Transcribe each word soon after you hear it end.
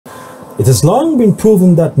It has long been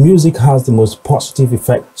proven that music has the most positive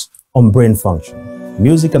effects on brain function.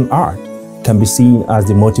 Music and art can be seen as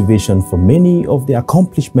the motivation for many of the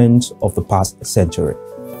accomplishments of the past century.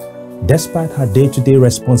 Despite her day-to-day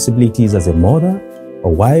responsibilities as a mother, a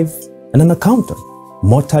wife, and an accountant,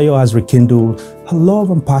 Omotayo has rekindled her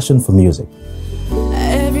love and passion for music.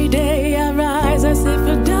 Every day I rise, I seek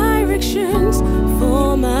for directions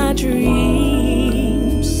for my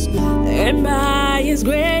dreams. And by His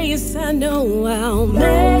grace, I know I'll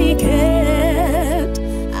make it.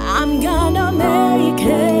 I'm gonna make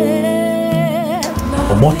it.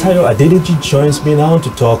 Omotayo Adedeji joins me now to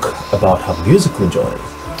talk about her musical journey.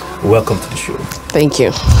 Welcome to the show. Thank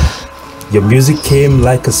you. Your music came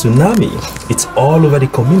like a tsunami. It's all over the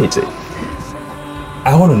community.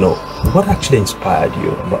 I want to know, what actually inspired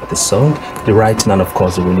you about the song, the writing, and of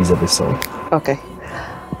course the release of the song? Okay.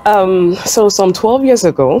 So some 12 years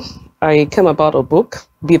ago, I came about a book,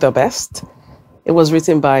 Be the Best. It was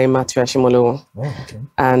written by Matthew Ashimolowo. Oh, okay.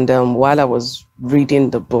 And while I was reading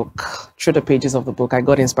the book, through the pages of the book, I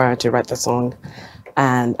got inspired to write the song.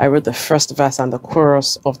 And I wrote the first verse and the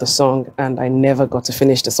chorus of the song, and I never got to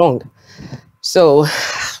finish the song. So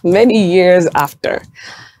many years after,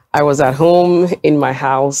 I was at home in my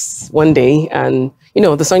house one day, and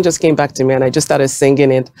the song just came back to me, and I just started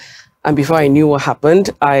singing it. And before I knew what happened,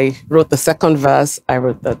 I wrote the second verse, I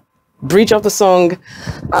wrote the bridge of the song,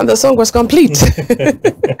 and the song was complete.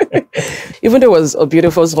 Even though it was a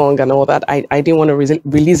beautiful song and all that, I didn't want to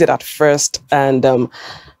release it at first. And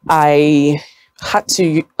I had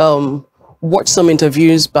to watch some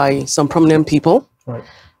interviews by some prominent people. Right.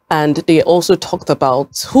 And they also talked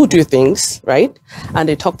about who do things, right? And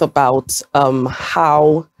they talked about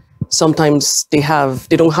how sometimes they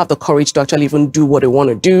don't have the courage to actually even do what they want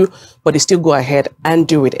to do, but they still go ahead and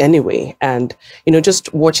do it anyway. And,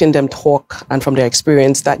 just watching them talk and from their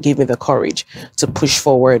experience, that gave me the courage to push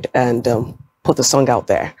forward and put the song out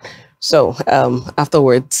there. So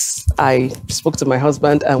afterwards, I spoke to my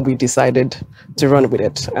husband and we decided to run with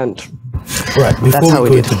it. And right, before we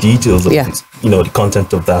go into details of this, the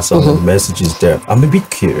content of that song and the messages there, I'm a bit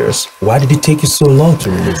curious. Why did it take you so long to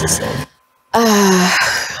release the song?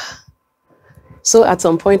 So at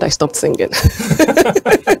some point I stopped singing.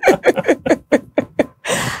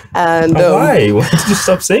 And why? Why did you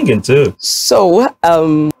stop singing too? So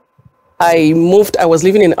I was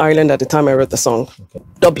living in Ireland at the time I wrote the song. Okay.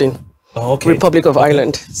 Dublin. Oh, okay. Republic of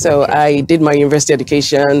Ireland. So I did my university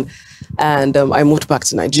education, and I moved back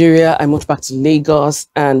to Nigeria. I moved back to Lagos,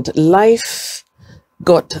 and life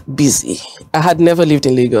got busy. I had never lived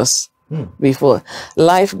in Lagos before.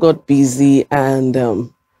 Life got busy, and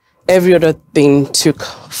every other thing took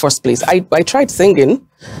first place. I tried singing.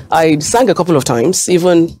 I sang a couple of times,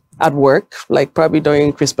 even at work, like probably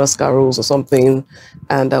during Christmas carols or something,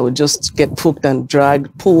 and I would just get pulled and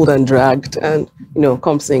dragged, and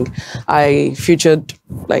come sing. I featured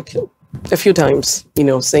like a few times,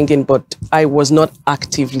 singing, but I was not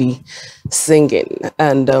actively singing.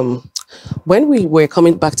 And when we were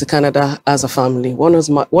coming back to Canada as a family, one of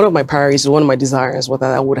my priorities, one of my desires was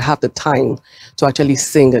that I would have the time to actually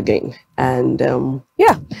sing again. And I'm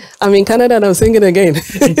in Canada and I'm singing again.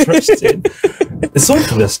 Interesting. There's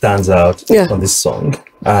something that stands out on this song,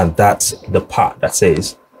 and that's the part that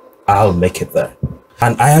says, "I'll make it there."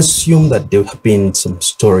 And I assume that there have been some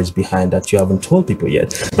stories behind that you haven't told people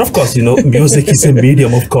yet. And of course, music is a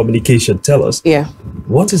medium of communication. Tell us,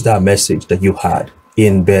 what is that message that you had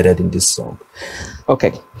embedded in this song?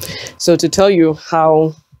 Okay, so to tell you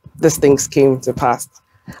how these things came to pass,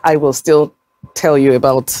 I will still tell you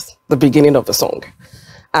about the beginning of the song.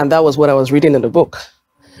 And that was what I was reading in the book.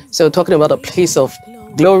 So talking about a place of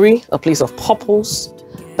glory, a place of purpose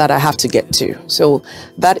that I have to get to. So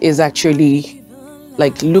that is actually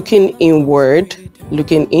like looking inward,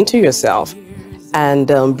 looking into yourself,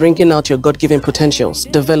 and bringing out your God-given potentials,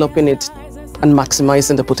 developing it and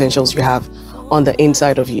maximizing the potentials you have on the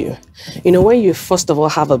inside of you. When you first of all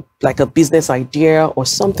have a business idea or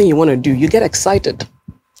something you want to do, you get excited,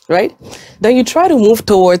 right? Then you try to move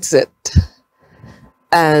towards it,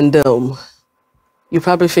 and you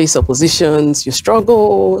probably face oppositions, you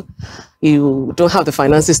struggle, you don't have the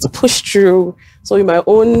finances to push through. So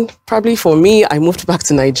probably for me, I moved back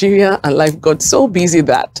to Nigeria and life got so busy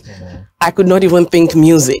that I could not even think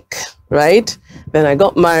music, right? Then I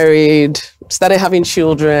got married, started having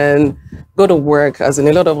children, go to work, as in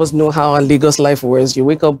a lot of us know how Lagos life was. You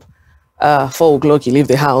wake up 4 o'clock, you leave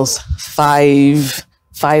the house,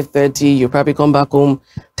 5:30, you probably come back home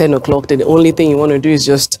 10 o'clock. Then the only thing you want to do is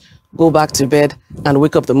just go back to bed and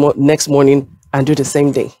wake up the next morning and do the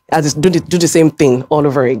same thing. Do the same thing all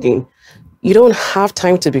over again. you don't have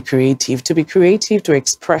time to be creative. To be creative, to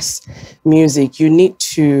express music, you need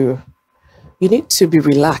to be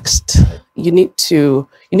relaxed. You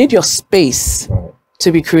need your space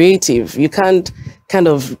to be creative. You can't kind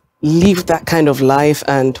of live that kind of life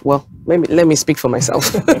and, well, let me speak for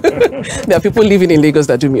myself. There are people living in Lagos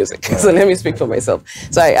that do music. So let me speak for myself.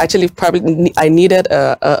 So I actually I needed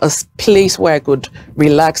a place where I could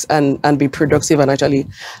relax and be productive and actually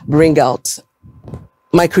bring out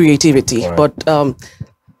my creativity. But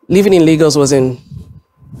living in Lagos wasn't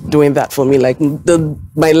doing that for me. Like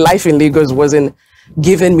my life in Lagos wasn't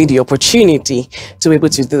giving me the opportunity to be able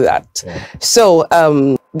to do that. So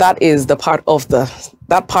that is the part of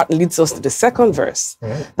that part leads us to the second verse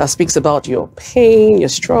that speaks about your pain, your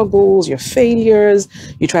struggles, your failures.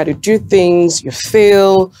 You try to do things, you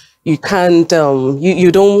fail, you can't,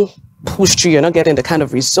 you don't push through, you're not getting the kind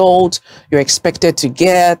of result you're expected to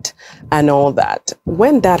get and all that.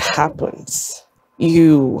 When that happens,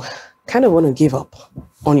 you kind of want to give up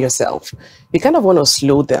on yourself. You kind of want to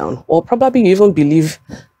slow down, or probably you even believe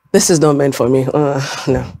this is not meant for me.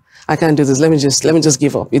 No, I can't do this. Let me just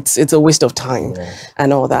give up. It's a waste of time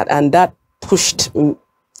and all that. And that pushed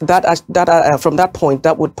that from that point,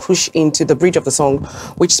 that would push into the bridge of the song,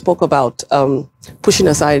 which spoke about pushing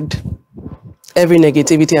aside every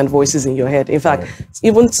negativity and voices in your head. In fact,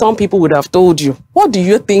 even some people would have told you, what do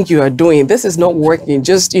you think you are doing? This is not working.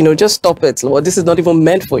 Just stop it. Lord, this is not even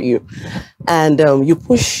meant for you. And you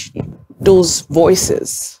push those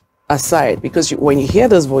voices aside, because when you hear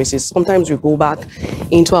those voices, sometimes we go back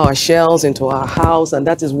into our shells, into our house, and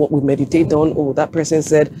that is what we meditate on. Oh, that person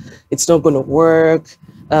said it's not going to work.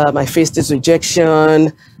 I faced this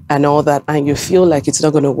rejection and all that, and you feel like it's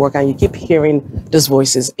not going to work, and you keep hearing those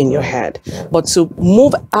voices in your head. But to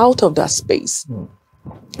move out of that space,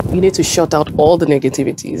 you need to shut out all the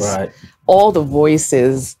negativities, all the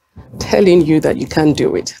voices telling you that you can't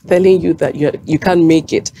do it, telling you that you can't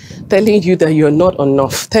make it, telling you that you're not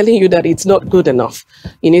enough, telling you that it's not good enough.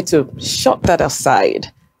 You need to shut that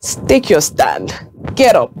aside. Take your stand,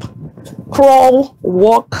 get up, crawl,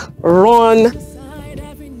 walk, run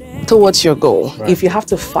towards your goal. If you have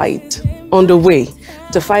to fight on the way,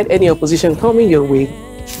 to fight any opposition coming your way,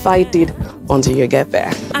 fight it until you get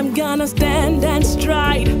there. I'm gonna stand and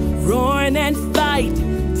stride, roar and fight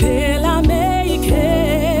till I make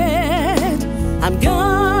it. I'm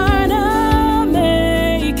gonna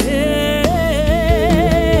make it.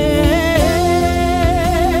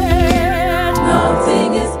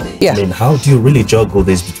 Nothing is I mean, how do you really juggle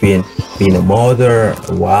this between being a mother,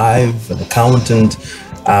 a wife, an accountant,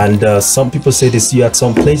 and some people say they see you at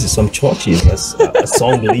some places, some churches, as a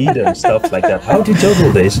song leader and stuff like that. How do you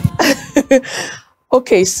juggle this?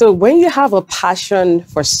 Okay, so when you have a passion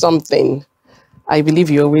for something, I believe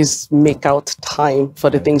you always make out time for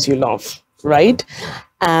the things you love, right?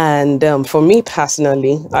 And for me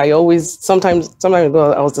personally, I always, sometimes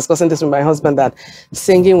ago, I was discussing this with my husband, that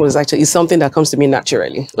singing is something that comes to me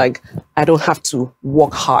naturally. Like, I don't have to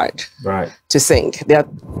work hard to sing.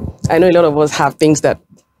 I know a lot of us have things that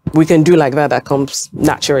we can do like that comes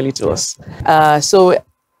naturally to us. So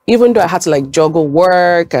even though I had to like juggle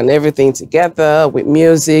work and everything together with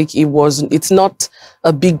music, it's not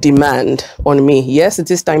a big demand on me. Yes,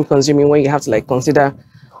 it is time consuming when you have to like consider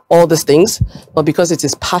all these things, but because it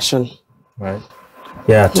is passion. Right.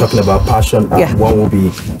 Yeah, talking about passion, one will be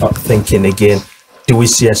thinking again, do we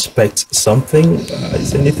expect something?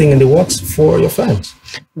 Is anything in the works for your fans?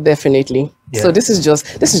 Definitely. Yeah. So this is just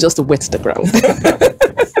to wet the ground.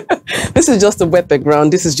 This is just to wet the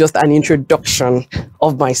ground. This is just an introduction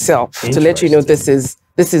of myself to let you know this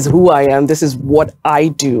is who I am. This is what I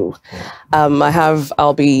do.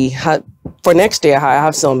 For next year, I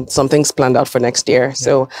have some things planned out for next year.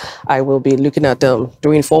 So I will be looking at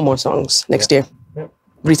doing 4 more songs next year.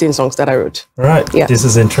 Written songs that I wrote. Right. Yeah. This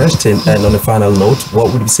is interesting. And on a final note,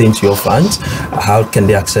 what would you say to your fans? How can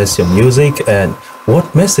they access your music? And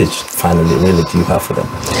what message, finally, really do you have for them?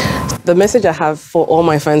 The message I have for all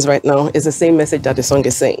my fans right now is the same message that the song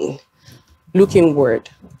is saying. Look inward.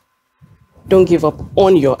 Don't give up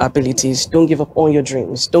on your abilities. Don't give up on your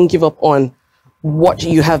dreams. Don't give up on what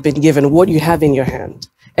you have been given, what you have in your hand.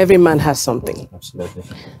 Every man has something. Absolutely.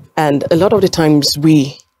 And a lot of times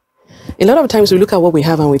we look at what we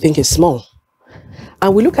have and we think it's small.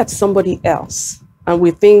 And we look at somebody else and we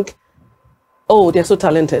think, oh, they're so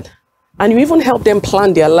talented. And you even help them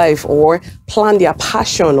plan their life or plan their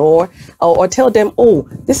passion or tell them, oh,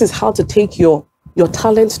 this is how to take your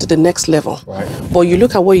talent to the next level. Right. But you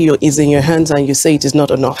look at what is in your hands and you say it is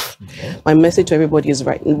not enough. Okay. My message to everybody is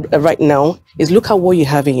right now is look at what you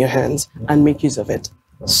have in your hands and make use of it.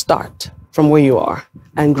 Start from where you are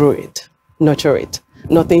and grow it. nurture it.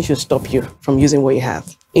 Nothing should stop you from using what you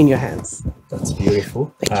have in your hands. That's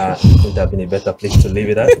beautiful. Would have been a better place to leave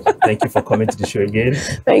it at. Thank you for coming to the show again.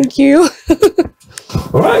 Thank you.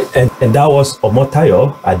 All right, and that was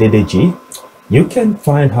Omotayo Adedeji. You can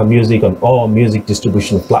find her music on all music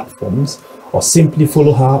distribution platforms, or simply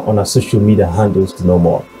follow her on her social media handles to know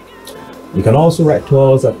more. You can also write to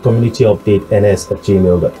us at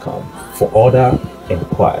communityupdateNS@gmail.com for other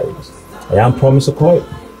inquiries. I am Promise Okoye.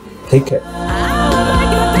 Take care.